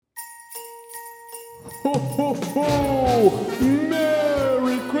Ho, ho, ho!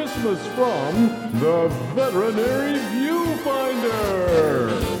 Merry Christmas from the Veterinary Viewfinder!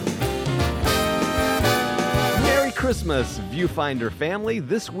 Merry Christmas, Viewfinder family.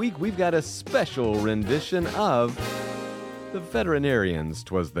 This week we've got a special rendition of The Veterinarians.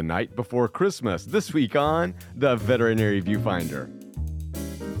 'Twas the Night Before Christmas. This week on the Veterinary Viewfinder.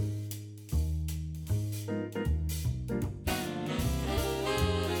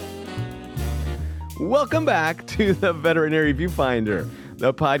 Welcome back to the Veterinary Viewfinder,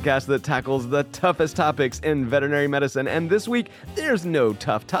 the podcast that tackles the toughest topics in veterinary medicine. And this week, there's no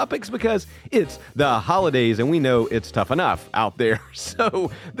tough topics because it's the holidays, and we know it's tough enough out there.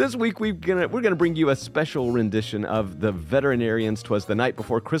 So this week, we're gonna bring you a special rendition of The Veterinarians. 'Twas the Night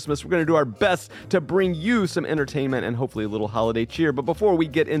Before Christmas. We're gonna do our best to bring you some entertainment and hopefully a little holiday cheer. But before we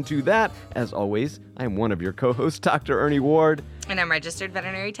get into that, as always, I'm one of your co-hosts, Dr. Ernie Ward. And I'm registered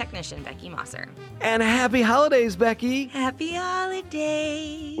veterinary technician, Becky Mosser. And happy holidays, Becky. Happy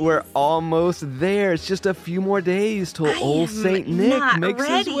holidays. We're almost there. It's just a few more days till old Saint Nick makes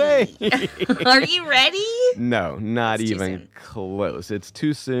his way. Are you ready? No, not It's too even soon. close. It's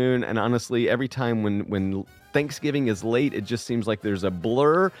too soon. And honestly, every time when Thanksgiving is late, it just seems like there's a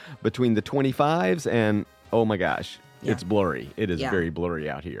blur between the 25s and, oh my gosh. Yeah. It's blurry. It is Yeah. very blurry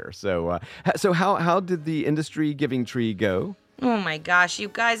out here. So how did the industry giving tree go? Oh my gosh, you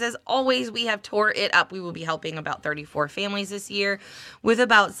guys, as always, we have tore it up. We will be helping about 34 families this year with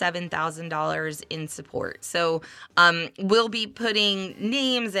about $7,000 in support. So we'll be putting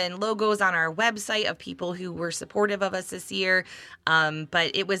names and logos on our website of people who were supportive of us this year.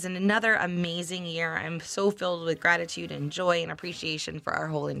 But it was another amazing year. I'm so filled with gratitude and joy and appreciation for our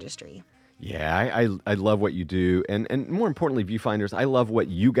whole industry. Yeah, I love what you do. And more importantly, Viewfinders, I love what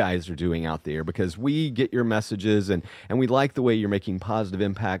you guys are doing out there because we get your messages and we like the way you're making positive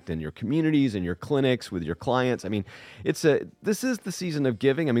impact in your communities and your clinics with your clients. I mean, this is the season of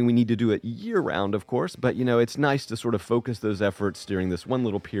giving. I mean, we need to do it year round, of course, but it's nice to sort of focus those efforts during this one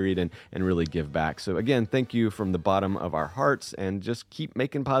little period and really give back. So again, thank you from the bottom of our hearts and just keep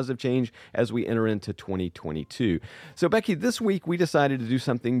making positive change as we enter into 2022. So Becky, this week we decided to do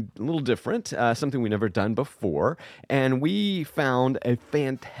something a little different. Something we've never done before, and we found a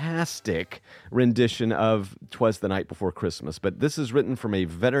fantastic rendition of 'Twas the Night Before Christmas, but this is written from a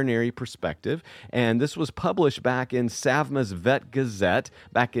veterinary perspective, and this was published back in SAVMA's Vet Gazette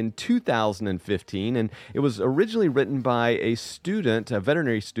back in 2015, and it was originally written by a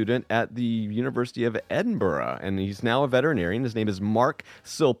veterinary student at the University of Edinburgh, and he's now a veterinarian. His name is Mark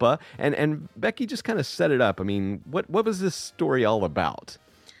Silpa, and Becky just kind of set it up. I mean, what was this story all about?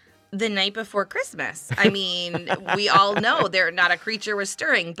 The night before Christmas. I mean, we all know not a creature was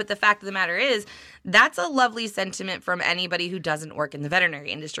stirring, but the fact of the matter is, that's a lovely sentiment from anybody who doesn't work in the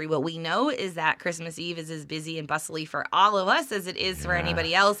veterinary industry. What we know is that Christmas Eve is as busy and bustly for all of us as it is for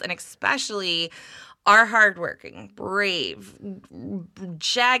anybody else, and especially our hardworking, brave,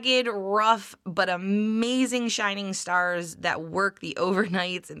 jagged, rough, but amazing shining stars that work the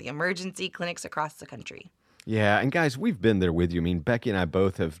overnights in the emergency clinics across the country. Yeah, and guys, we've been there with you. I mean, Becky and I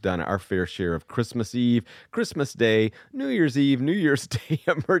both have done our fair share of Christmas Eve, Christmas Day, New Year's Eve, New Year's Day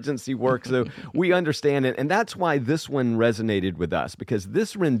emergency work, so we understand it. And that's why this one resonated with us, because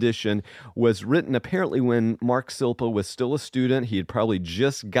this rendition was written apparently when Mark Silpa was still a student. He had probably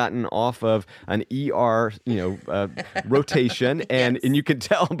just gotten off of an ER, rotation, and you can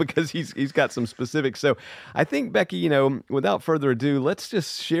tell because he's got some specifics. So I think, Becky, without further ado, let's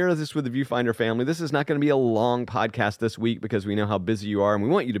just share this with the Viewfinder family. This is not going to be a long podcast this week because we know how busy you are and we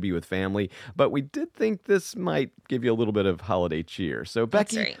want you to be with family, but we did think this might give you a little bit of holiday cheer. So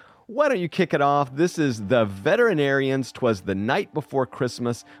Becky, That's right. Why don't you kick it off? This is The Veterinarians. 'Twas the Night Before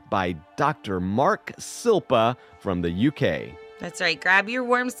Christmas by Dr. Mark Silpa from the UK. That's right. Grab your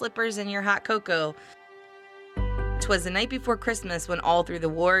warm slippers and your hot cocoa. 'Twas the night before Christmas when all through the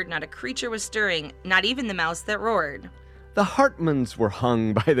ward not a creature was stirring, not even the mouse that roared. The Hartmans were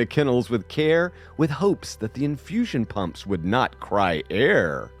hung by the kennels with care, with hopes that the infusion pumps would not cry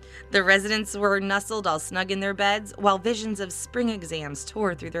air. The residents were nestled all snug in their beds, while visions of spring exams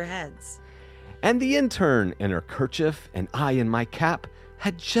tore through their heads. And the intern in her kerchief and I in my cap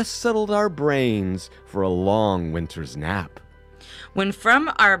had just settled our brains for a long winter's nap. When from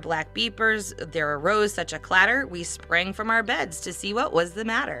our black beepers there arose such a clatter, we sprang from our beds to see what was the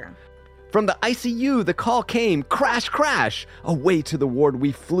matter. From the ICU, the call came, crash, crash. Away to the ward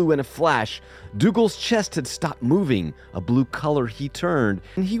we flew in a flash. Dougal's chest had stopped moving. A blue color he turned,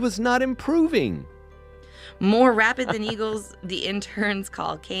 and he was not improving. More rapid than eagles, the intern's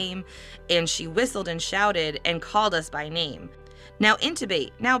call came, and she whistled and shouted and called us by name. now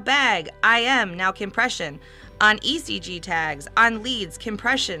intubate, now bag, IM, now compression. On ECG tags, on leads,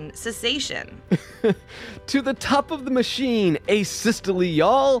 compression, cessation. To the top of the machine, asystole,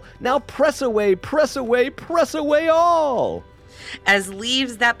 y'all. Now press away, press away, press away all. As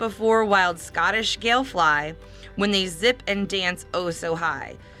leaves that before wild Scottish gale fly, when they zip and dance oh so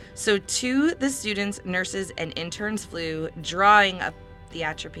high. So to the students, nurses, and interns flew, drawing up the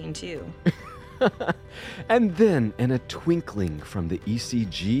atropine too. And then, in a twinkling from the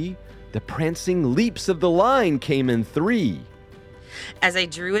ECG, the prancing leaps of the line came in 3. As I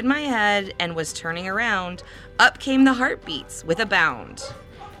drew in my head and was turning around, up came the heartbeats with a bound.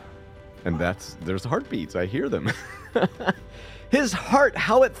 And there's heartbeats, I hear them. His heart,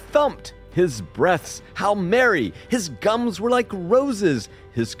 how it thumped! His breaths, how merry! His gums were like roses,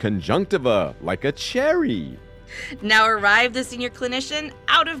 his conjunctiva like a cherry. Now arrived the senior clinician,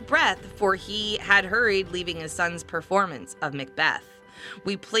 out of breath, for he had hurried, leaving his son's performance of Macbeth.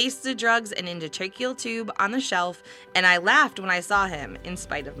 We placed the drugs and endotracheal tube on the shelf, and I laughed when I saw him, in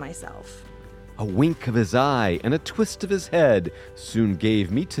spite of myself. A wink of his eye and a twist of his head soon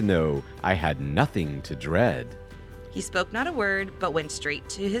gave me to know I had nothing to dread. He spoke not a word, but went straight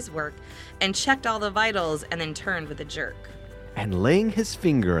to his work, and checked all the vitals, and then turned with a jerk. And laying his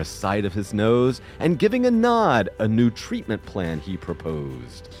finger aside of his nose and giving a nod, a new treatment plan he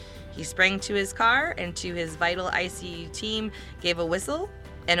proposed. He sprang to his car and to his vital ICU team gave a whistle,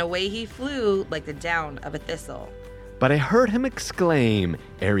 and away he flew like the down of a thistle. But I heard him exclaim,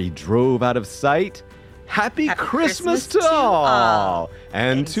 ere he drove out of sight, Happy Christmas to all,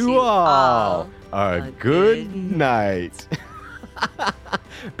 and to all a good night.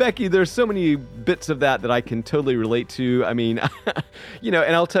 Becky, there's so many bits of that I can totally relate to. I mean,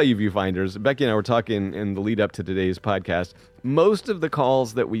 and I'll tell you, viewfinders, Becky and I were talking in the lead up to today's podcast. Most of the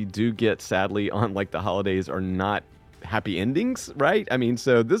calls that we do get, sadly, on like the holidays are not happy endings, right? I mean,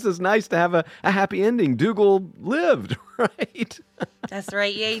 so this is nice to have a happy ending. Dougal lived, right? That's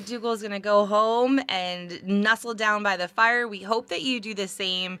right. Yay, Dougal's going to go home and nestle down by the fire. We hope that you do the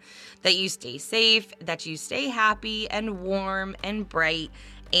same, that you stay safe, that you stay happy and warm and bright,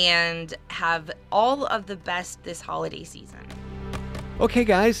 and have all of the best this holiday season. Okay,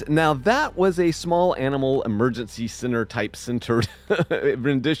 guys, now that was a small animal emergency center type centered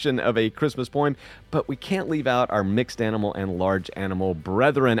rendition of a Christmas poem, but we can't leave out our mixed animal and large animal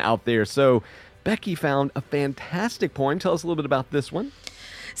brethren out there. So Becky found a fantastic poem. Tell us a little bit about this one.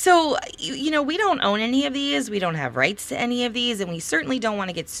 So, we don't own any of these. We don't have rights to any of these, and we certainly don't want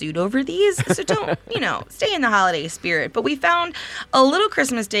to get sued over these. So don't, stay in the holiday spirit. But we found a little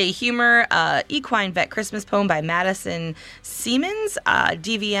Christmas Day humor, equine vet Christmas poem by Madison Siemens,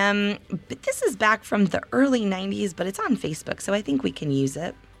 DVM. But this is back from the early 90s, but it's on Facebook, so I think we can use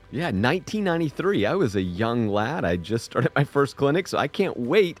it. Yeah, 1993. I was a young lad. I just started my first clinic, so I can't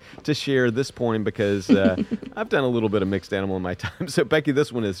wait to share this poem because I've done a little bit of mixed animal in my time. So, Becky,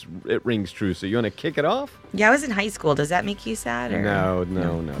 this one it rings true. So, you want to kick it off? Yeah, I was in high school. Does that make you sad? Or? No.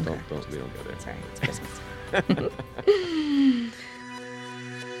 Okay. We don't go there. Sorry, it's Christmas.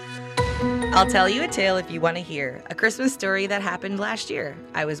 I'll tell you a tale if you want to hear. A Christmas story that happened last year.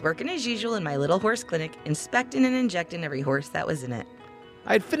 I was working as usual in my little horse clinic, inspecting and injecting every horse that was in it.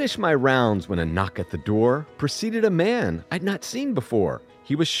 I'd finished my rounds when a knock at the door preceded a man I'd not seen before.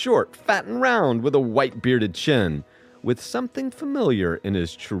 He was short, fat, and round, with a white-bearded chin, with something familiar in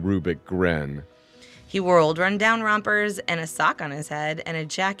his cherubic grin. He wore old run-down rompers and a sock on his head and a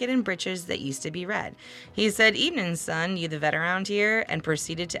jacket and breeches that used to be red. He said, "Evening, son, you the vet around here?" and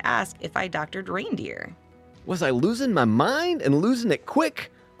proceeded to ask if I doctored reindeer. Was I losing my mind and losing it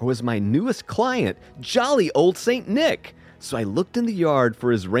quick? Or was my newest client jolly old St. Nick? So I looked in the yard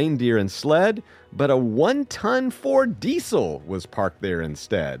for his reindeer and sled, but a 1-ton Ford diesel was parked there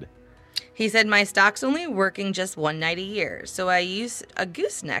instead. He said, "My stock's only working just one night a year, so I use a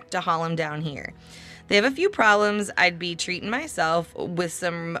gooseneck to haul him down here. They have a few problems. I'd be treating myself with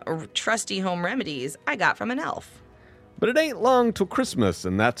some trusty home remedies I got from an elf. But it ain't long till Christmas,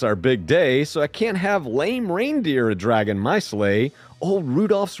 and that's our big day, so I can't have lame reindeer a-dragging my sleigh. Old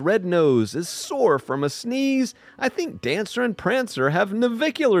Rudolph's red nose is sore from a sneeze. I think Dancer and Prancer have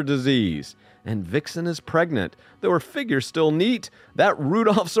navicular disease. And Vixen is pregnant, though her figure's still neat. That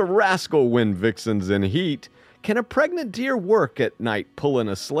Rudolph's a rascal when Vixen's in heat. Can a pregnant deer work at night pulling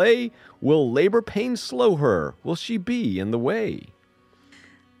a sleigh? Will labor pain slow her? Will she be in the way?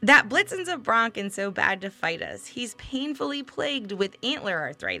 That Blitzen's a bronc and so bad to fight us. He's painfully plagued with antler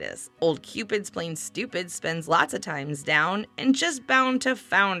arthritis. Old Cupid's plain stupid, spends lots of times down and just bound to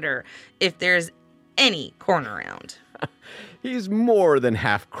founder if there's any corn around." He's more than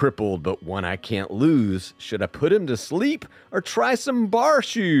half crippled, but one I can't lose. Should I put him to sleep or try some bar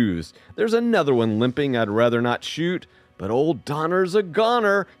shoes? There's another one limping I'd rather not shoot, but old Donner's a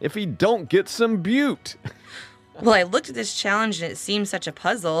goner if he don't get some butte. Well, I looked at this challenge and it seemed such a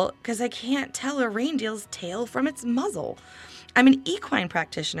puzzle because I can't tell a reindeer's tail from its muzzle. I'm an equine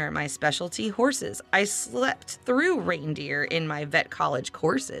practitioner, my specialty horses. I slept through reindeer in my vet college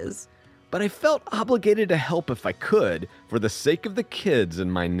courses. But I felt obligated to help if I could, for the sake of the kids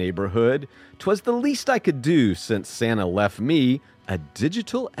in my neighborhood. 'Twas the least I could do since Santa left me a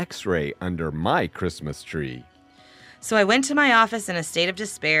digital X-ray under my Christmas tree. So I went to my office in a state of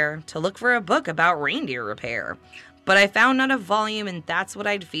despair to look for a book about reindeer repair. But I found not a volume, and that's what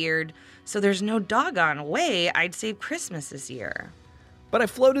I'd feared. So there's no doggone way I'd save Christmas this year. But I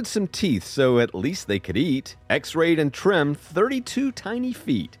floated some teeth so at least they could eat, X-rayed and trimmed 32 tiny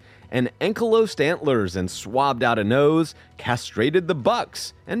feet, and ankylosed antlers and swabbed out a nose, castrated the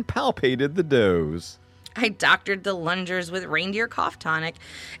bucks, and palpated the does. I doctored the lungers with reindeer cough tonic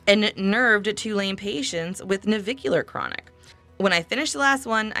and nerved 2 lame patients with navicular chronic. When I finished the last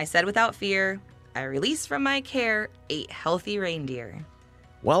one, I said without fear, I released from my care 8 healthy reindeer.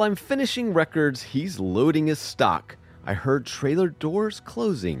 While I'm finishing records, he's loading his stock. I heard trailer doors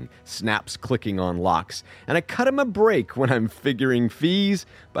closing, snaps clicking on locks, and I cut him a break when I'm figuring fees,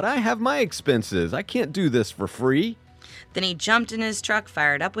 but I have my expenses. I can't do this for free. Then he jumped in his truck,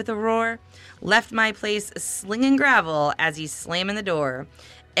 fired up with a roar, left my place slinging gravel as he's slamming the door.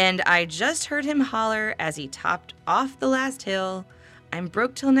 And I just heard him holler as he topped off the last hill, I'm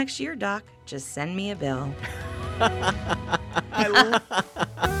broke till next year, Doc. Just send me a bill. I love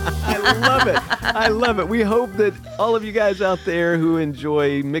it. I love it. We hope that all of you guys out there who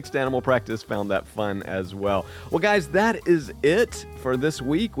enjoy mixed animal practice found that fun as well. Well, guys, that is it for this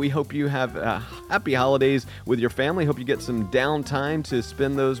week. We hope you have happy holidays with your family. Hope you get some downtime to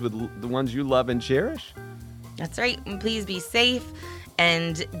spend those with the ones you love and cherish. That's right. And please be safe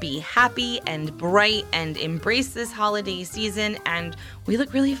and be happy and bright and embrace this holiday season. And we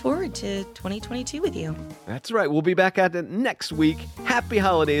look really forward to 2022 with you. That's right. We'll be back at it next week. Happy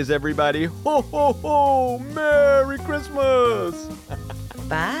holidays, everybody. Ho, ho, ho. Merry Christmas.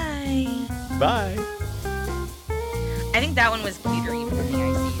 Bye. Bye. I think that one was cuter even than the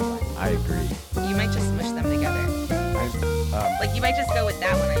IC one. I agree. You might just smush them together. Like, you might just go with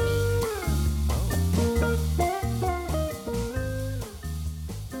that one, I mean.